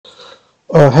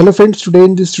Hello friends, today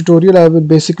in this tutorial I will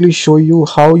basically show you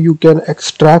how you can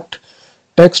extract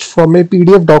text from a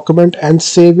PDF document and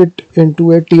save it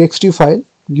into a TXT file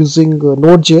using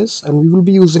Node.js, and we will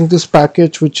be using this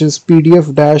package which is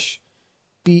pdf-parse,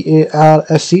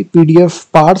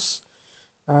 pdf-parse,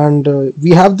 and we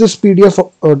have this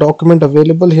PDF document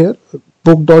available here,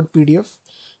 book.pdf.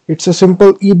 It's a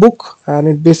simple ebook and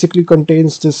it basically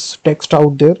contains this text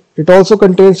out there. It also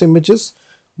contains images,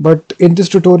 but in this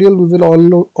tutorial we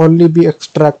will only be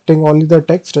extracting only the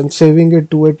text and saving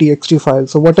it to a TXT file.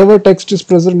 So whatever text is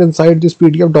present inside this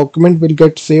PDF document will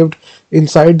get saved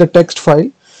inside the text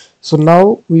file. So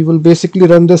now we will basically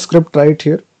run the script right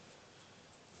here.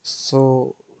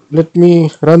 So let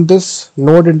me run this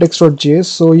node index.js.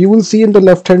 So you will see in the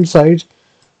left hand side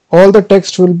all the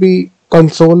text will be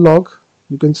console log.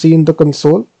 You can see in the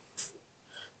console,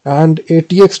 and a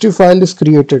txt file is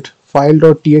created,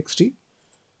 file.txt.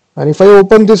 And if I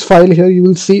open this file here, you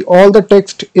will see all the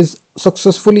text is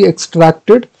successfully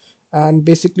extracted and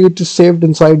basically it is saved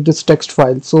inside this text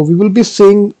file. So we will be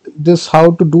seeing this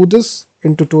how to do this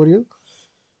in tutorial.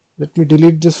 Let me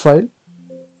delete this file,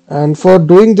 and for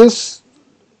doing this,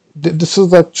 this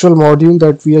is the actual module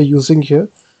that we are using here.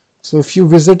 So if you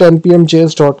visit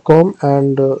npmjs.com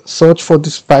and search for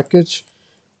this package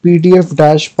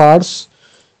pdf-parse,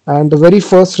 and the very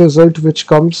first result which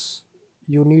comes,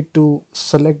 you need to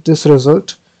select this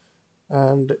result,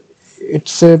 and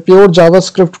it's a pure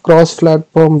JavaScript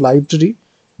cross-platform library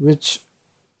which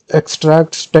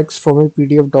extracts text from a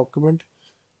PDF document.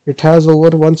 It has over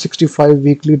 165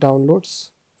 weekly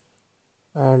downloads,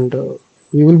 and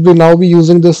we will be now be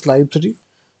using this library.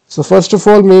 So first of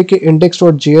all, make a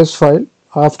index.js file.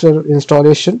 After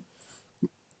installation,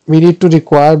 we need to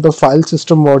require the file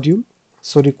system module,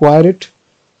 so require it.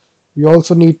 We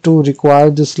also need to require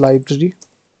this library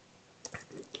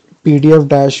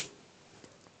pdf-parse,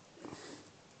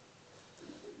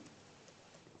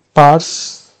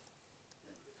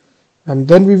 and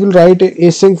then we will write a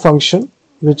async function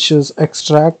which is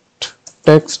extract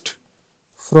text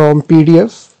from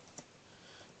PDF.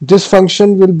 This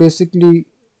function will basically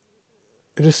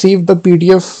receive the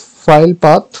PDF file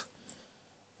path,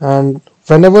 and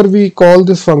whenever we call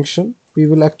this function we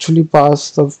will actually pass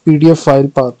the PDF file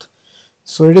path.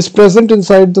 So it is present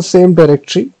inside the same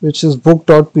directory which is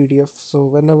book.pdf. So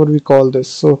whenever we call this,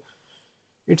 so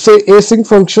it's a async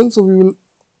function, so we will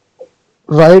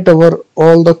write our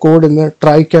all the code in a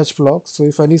try catch block. So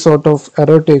if any sort of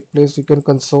error take place, we can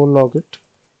console log it.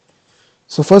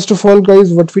 So first of all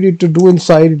guys, what we need to do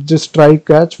inside this try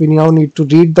catch, we now need to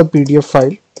read the PDF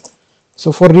file.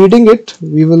 So for reading it,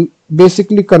 we will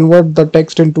basically convert the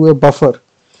text into a buffer.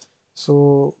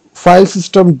 So file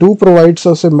system do provides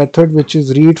us a method which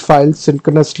is read files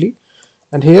synchronously,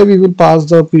 and here we will pass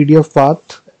the PDF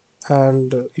path,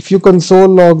 and if you console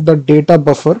log the data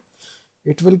buffer,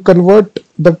 it will convert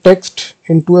the text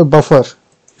into a buffer.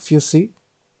 If you see,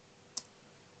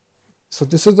 so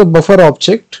this is the buffer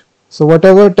object. So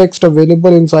whatever text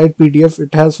available inside PDF,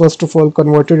 it has first of all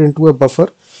converted into a buffer.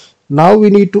 Now we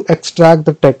need to extract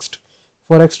the text.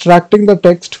 For extracting the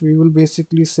text, we will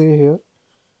basically say here,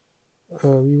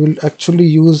 we will actually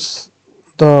use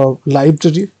the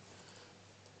library.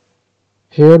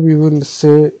 Here we will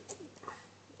say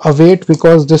await,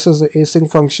 because this is the async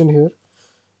function here,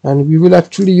 and we will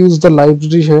actually use the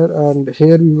library here, and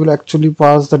here we will actually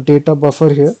pass the data buffer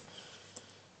here.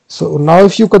 So now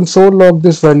if you console log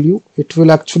this value, it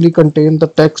will actually contain the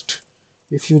text.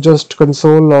 If you just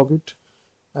console log it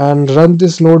and run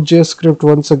this Node.js script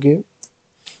once again,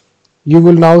 you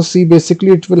will now see basically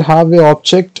it will have a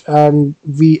object, and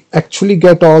we actually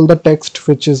get all the text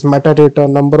which is metadata,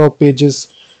 number of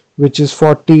pages which is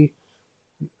 40,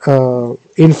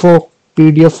 info,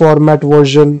 PDF format,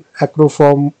 version,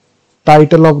 acroform,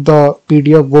 title of the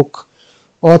PDF book,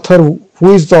 author,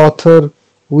 who is the author,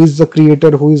 who is the creator,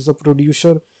 who is the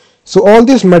producer. So all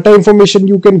this meta information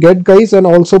you can get guys, and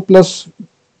also plus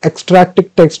extracting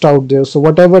text out there. So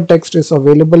whatever text is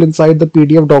available inside the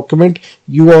PDF document,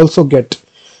 you also get.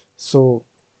 So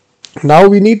now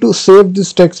we need to save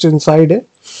this text inside a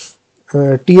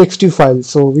TXT file.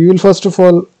 So we will first of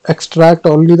all extract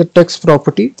only the text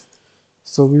property.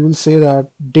 So we will say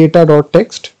that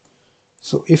data.text.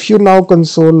 So if you now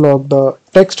console log the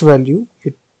text value,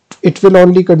 it will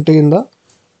only contain the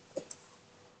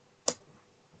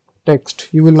text.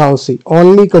 You will now see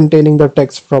only containing the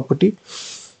text property.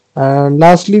 And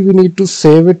lastly, we need to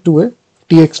save it to a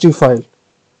TXT file.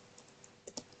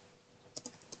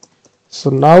 So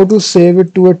now to save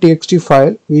it to a TXT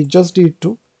file, we just need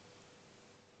to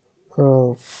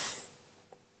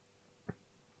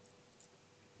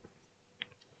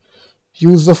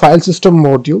use the file system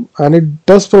module, and it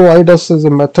does provide us as a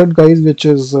method, guys, which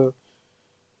is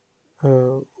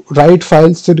write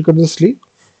files synchronously.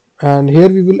 And here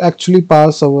we will actually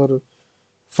pass our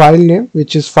file name,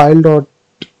 which is file.text,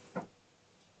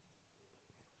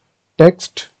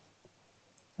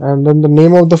 and then the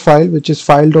name of the file, which is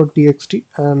file.txt,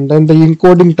 and then the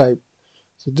encoding type.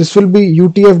 So this will be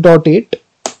utf.8.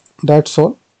 That's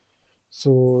all.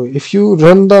 So if you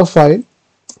run the file,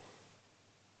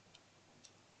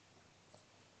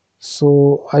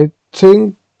 so I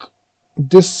think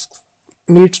this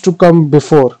needs to come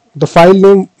before, the file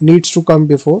name needs to come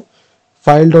before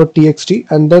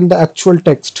file.txt, and then the actual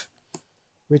text,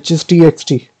 which is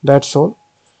txt. That's all.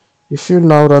 If you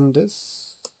now run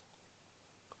this,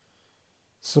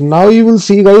 so now you will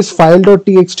see, guys,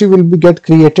 file.txt will be get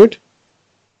created.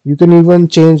 You can even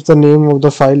change the name of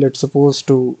the file, let's suppose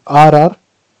to rr.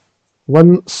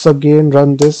 Once again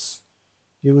run this,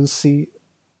 you will see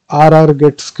rr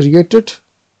gets created,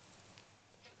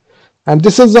 and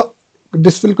this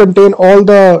will contain all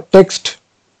the text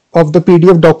of the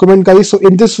PDF document, guys. So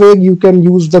in this way you can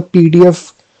use the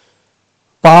PDF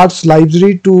parts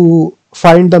library to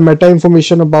find the meta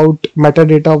information about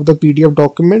metadata of the PDF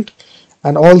document,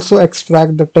 and also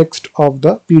extract the text of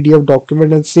the PDF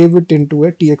document and save it into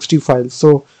a TXT file.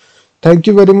 So thank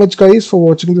you very much, guys, for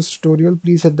watching this tutorial.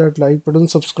 Please hit that like button,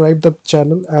 subscribe the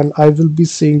channel, and I will be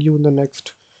seeing you in the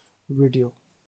next video.